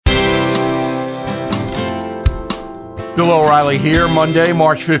Bill O'Reilly here, Monday,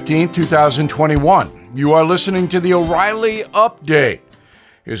 March 15th, 2021. You are listening to the O'Reilly Update.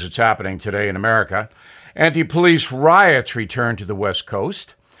 Here's what's happening today in America. Anti-police riots return to the West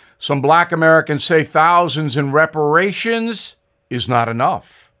Coast. Some black Americans say thousands in reparations is not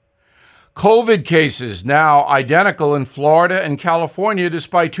enough. COVID cases now identical in Florida and California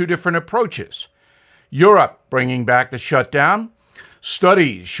despite two different approaches. Europe bringing back the shutdown.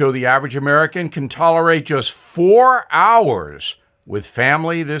 Studies show the average American can tolerate just 4 hours with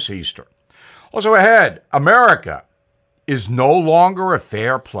family this Easter. Also ahead, America is no longer a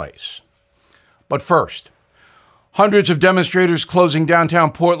fair place. But first, hundreds of demonstrators closing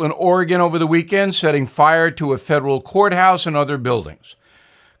downtown Portland, Oregon over the weekend, setting fire to a federal courthouse and other buildings.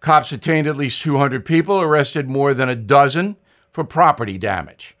 Cops detained at least 200 people, arrested more than a dozen for property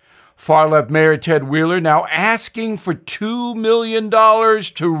damage. Far-left Mayor Ted Wheeler now asking for $2 million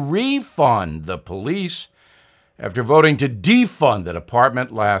to refund the police after voting to defund the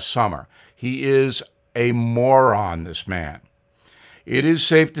department last summer. He is a moron, this man. It is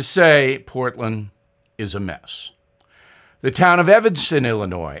safe to say Portland is a mess. The town of Evanston,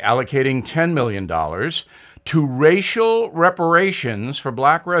 Illinois, allocating $10 million to racial reparations for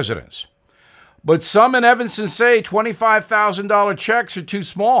black residents. But some in Evanston say $25,000 checks are too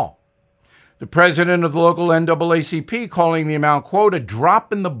small. The president of the local NAACP calling the amount, quote, a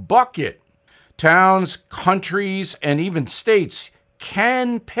drop in the bucket. Towns, countries, and even states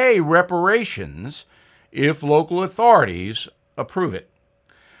can pay reparations if local authorities approve it.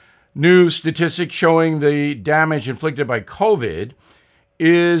 New statistics showing the damage inflicted by COVID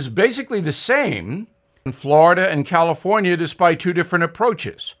is basically the same in Florida and California despite two different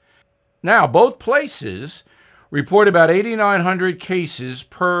approaches. Now, both places report about 8,900 cases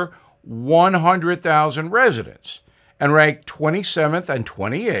per 100,000 residents and ranked 27th and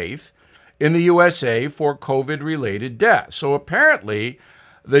 28th in the USA for COVID-related deaths. So apparently,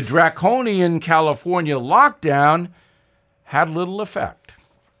 the draconian California lockdown had little effect.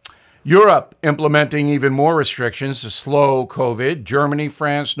 Europe implementing even more restrictions to slow COVID. Germany,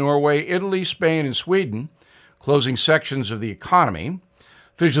 France, Norway, Italy, Spain, and Sweden closing sections of the economy.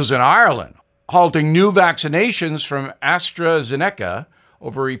 Officials in Ireland halting new vaccinations from AstraZeneca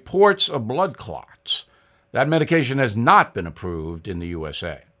over reports of blood clots. That medication has not been approved in the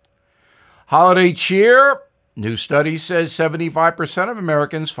USA. Holiday cheer. New study says 75% of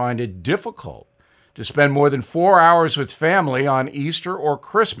Americans find it difficult to spend more than 4 hours with family on Easter or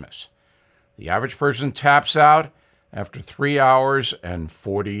Christmas. The average person taps out after 3 hours and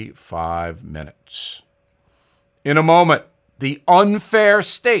 45 minutes. In a moment, the unfair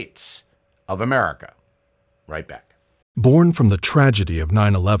states of America. Right back. Born from the tragedy of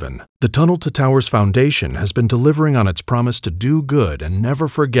 9/11, the Tunnel to Towers Foundation has been delivering on its promise to do good and never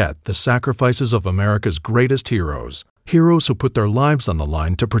forget the sacrifices of America's greatest heroes. Heroes who put their lives on the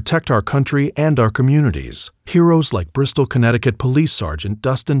line to protect our country and our communities. Heroes like Bristol, Connecticut Police Sergeant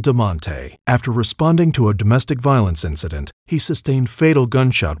Dustin DeMonte. After responding to a domestic violence incident, he sustained fatal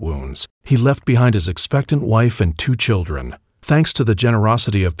gunshot wounds. He left behind his expectant wife and 2 children. Thanks to the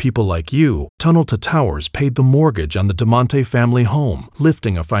generosity of people like you, Tunnel to Towers paid the mortgage on the DeMonte family home,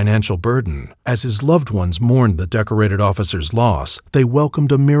 lifting a financial burden. As his loved ones mourned the decorated officer's loss, they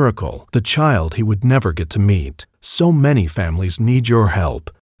welcomed a miracle, the child he would never get to meet. So many families need your help.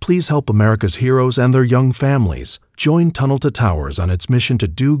 Please help America's heroes and their young families. Join Tunnel to Towers on its mission to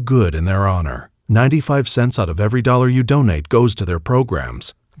do good in their honor. 95 cents out of every dollar you donate goes to their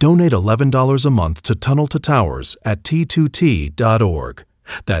programs. Donate $11 a month to Tunnel to Towers at T2T.org.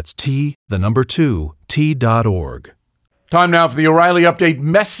 That's T2T.org. Time now for the O'Reilly Update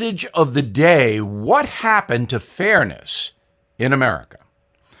message of the day. What happened to fairness in America?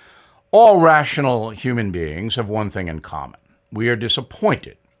 All rational human beings have one thing in common. We are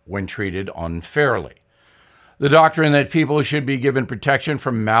disappointed when treated unfairly. The doctrine that people should be given protection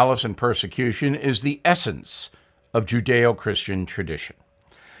from malice and persecution is the essence of Judeo-Christian tradition.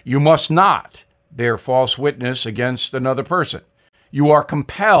 You must not bear false witness against another person. You are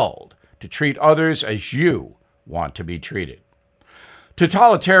compelled to treat others as you want to be treated.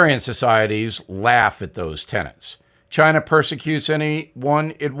 Totalitarian societies laugh at those tenets. China persecutes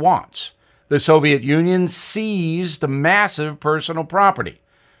anyone it wants. The Soviet Union seized massive personal property.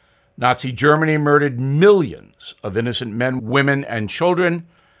 Nazi Germany murdered millions of innocent men, women, and children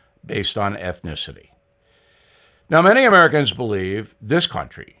based on ethnicity. Now, many Americans believe this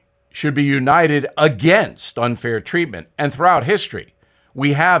country should be united against unfair treatment, and throughout history,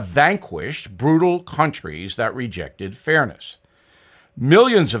 we have vanquished brutal countries that rejected fairness.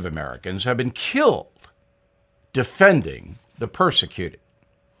 Millions of Americans have been killed defending the persecuted.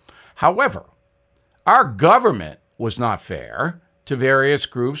 However, our government was not fair to various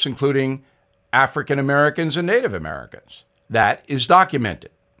groups, including African Americans and Native Americans. That is documented.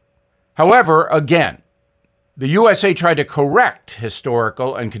 However, again, the USA tried to correct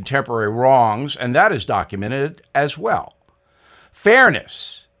historical and contemporary wrongs, and that is documented as well.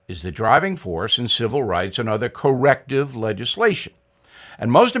 Fairness is the driving force in civil rights and other corrective legislation.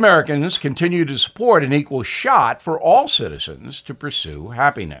 And most Americans continue to support an equal shot for all citizens to pursue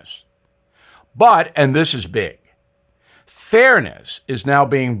happiness. But, and this is big, fairness is now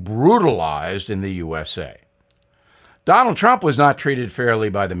being brutalized in the USA. Donald Trump was not treated fairly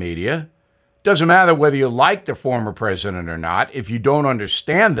by the media. Doesn't matter whether you like the former president or not. If you don't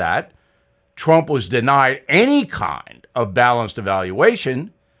understand that, Trump was denied any kind of balanced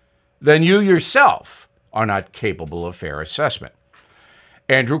evaluation, then you yourself are not capable of fair assessment.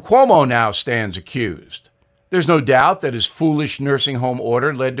 Andrew Cuomo now stands accused. There's no doubt that his foolish nursing home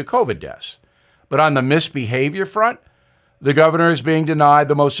order led to COVID deaths. But on the misbehavior front, the governor is being denied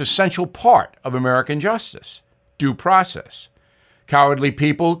the most essential part of American justice, due process. Cowardly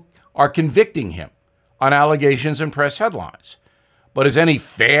people are convicting him on allegations and press headlines. But as any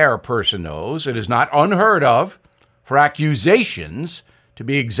fair person knows, it is not unheard of for accusations to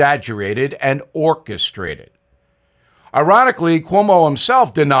be exaggerated and orchestrated. Ironically, Cuomo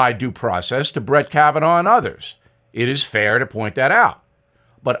himself denied due process to Brett Kavanaugh and others. It is fair to point that out,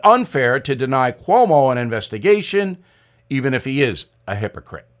 but unfair to deny Cuomo an investigation, even if he is a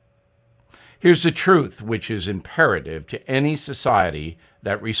hypocrite. Here's the truth, which is imperative to any society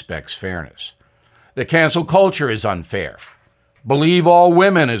that respects fairness. The cancel culture is unfair. Believe all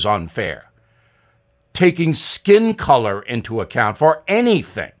women is unfair. Taking skin color into account for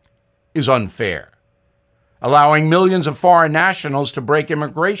anything is unfair. Allowing millions of foreign nationals to break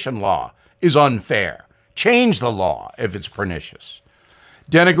immigration law is unfair. Change the law if it's pernicious.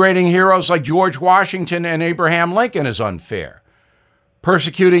 Denigrating heroes like George Washington and Abraham Lincoln is unfair.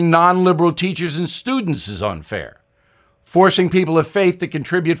 Persecuting non-liberal teachers and students is unfair. Forcing people of faith to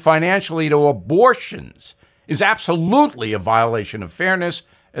contribute financially to abortions is absolutely a violation of fairness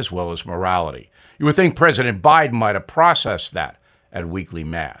as well as morality. You would think President Biden might have processed that at weekly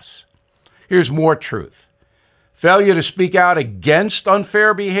mass. Here's more truth. Failure to speak out against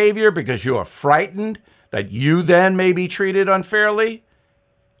unfair behavior because you are frightened that you then may be treated unfairly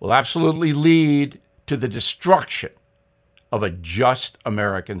will absolutely lead to the destruction of a just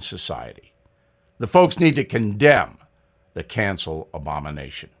American society. The folks need to condemn the cancel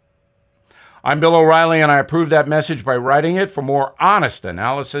abomination. I'm Bill O'Reilly, and I approve that message by writing it. For more honest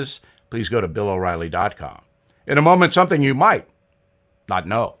analysis, please go to BillO'Reilly.com. In a moment, something you might not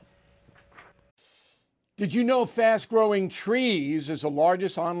know. Did you know Fast Growing Trees is the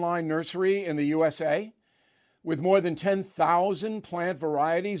largest online nursery in the USA? With more than 10,000 plant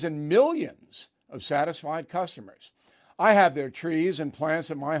varieties and millions of satisfied customers. I have their trees and plants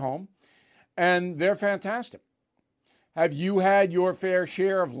at my home, and they're fantastic. Have you had your fair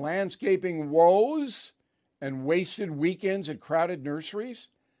share of landscaping woes and wasted weekends at crowded nurseries?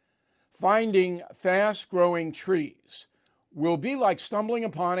 Finding fast-growing trees will be like stumbling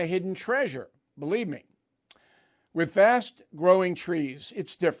upon a hidden treasure, believe me. With fast-growing trees,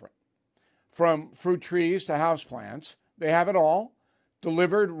 it's different. From fruit trees to houseplants, they have it all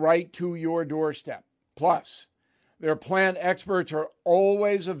delivered right to your doorstep. Plus, their plant experts are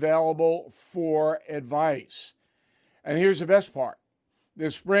always available for advice. And here's the best part.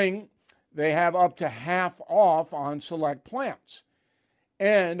 This spring, they have up to half off on select plants.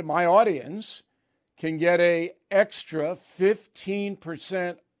 And my audience can get an extra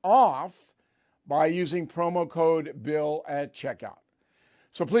 15% off by using promo code BILL at checkout.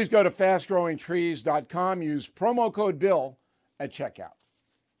 So please go to fastgrowingtrees.com, use promo code BILL at checkout.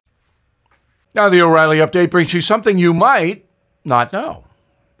 Now the O'Reilly Update brings you something you might not know.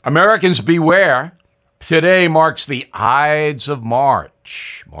 Americans beware. Today marks the Ides of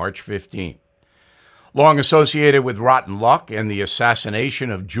March, March 15th. Long associated with rotten luck and the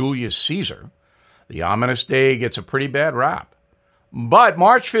assassination of Julius Caesar, the ominous day gets a pretty bad rap. But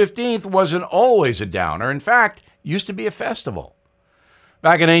March 15th wasn't always a downer. In fact, used to be a festival.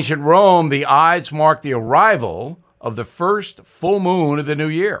 Back in ancient Rome, the Ides marked the arrival of the first full moon of the new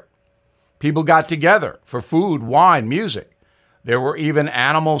year. People got together for food, wine, music. There were even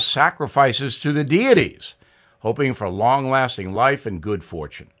animal sacrifices to the deities, hoping for long-lasting life and good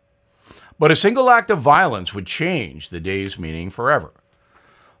fortune. But a single act of violence would change the day's meaning forever.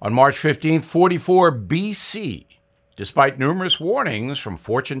 On March 15th, 44 BC, despite numerous warnings from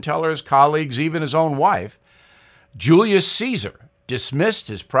fortune tellers, colleagues, even his own wife, Julius Caesar dismissed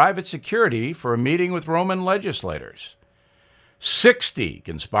his private security for a meeting with Roman legislators. 60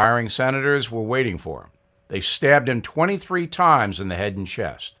 conspiring senators were waiting for him. They stabbed him 23 times in the head and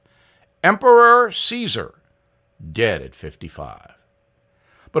chest. Emperor Caesar, dead at 55.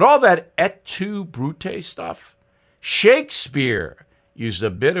 But all that et tu, Brute stuff, Shakespeare used a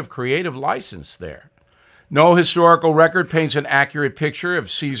bit of creative license there. No historical record paints an accurate picture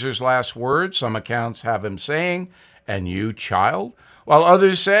of Caesar's last words. Some accounts have him saying, "And you, child," while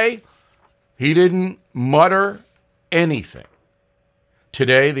others say he didn't mutter anything.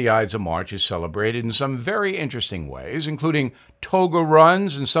 Today, the Ides of March is celebrated in some very interesting ways, including toga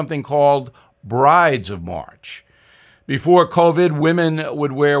runs and something called Brides of March. Before COVID, women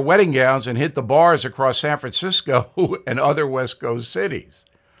would wear wedding gowns and hit the bars across San Francisco and other West Coast cities.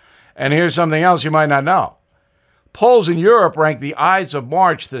 And here's something else you might not know. Polls in Europe rank the Ides of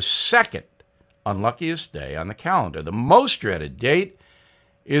March the second unluckiest day on the calendar. The most dreaded date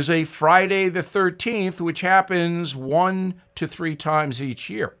is a Friday the 13th, which happens 1 to 3 times each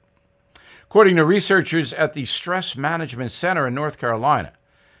year. According to researchers at the Stress Management Center in North Carolina,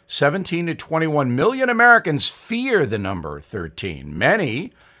 17 to 21 million Americans fear the number 13.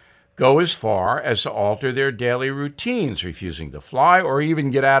 Many go as far as to alter their daily routines, refusing to fly or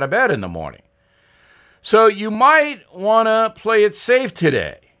even get out of bed in the morning. So you might want to play it safe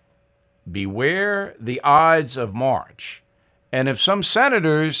today. Beware the Ides of March. And if some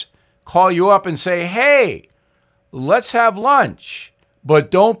senators call you up and say, "Hey, let's have lunch,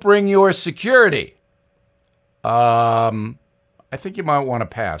 but don't bring your security," I think you might want to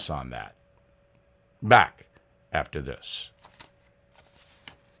pass on that. Back after this.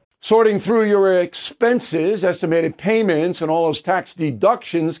 Sorting through your expenses, estimated payments, and all those tax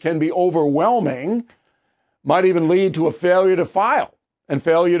deductions can be overwhelming. Might even lead to a failure to file and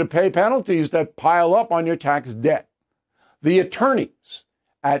failure to pay penalties that pile up on your tax debt. The attorneys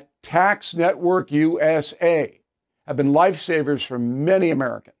at Tax Network USA have been lifesavers for many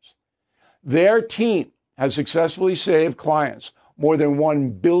Americans. Their team has successfully saved clients more than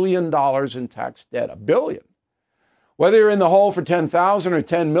 $1 billion in tax debt. $1 billion. Whether you're in the hole for $10,000 or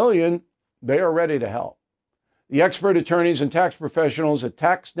 $10 million, they are ready to help. The expert attorneys and tax professionals at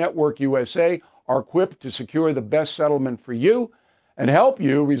Tax Network USA are equipped to secure the best settlement for you and help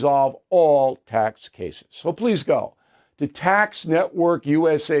you resolve all tax cases. So please go to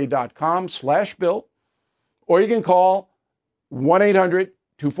taxnetworkusa.com/bill, or you can call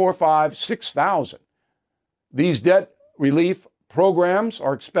 1-800-245-6000. These debt relief programs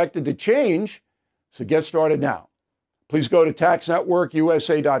are expected to change, so get started now. Please go to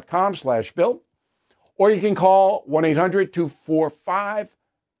taxnetworkusa.com/bill, or you can call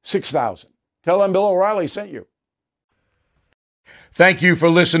 1-800-245-6000. Tell them Bill O'Reilly sent you. Thank you for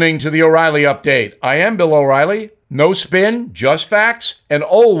listening to the O'Reilly Update. I am Bill O'Reilly. No spin, just facts, and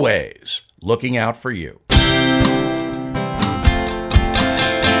always looking out for you.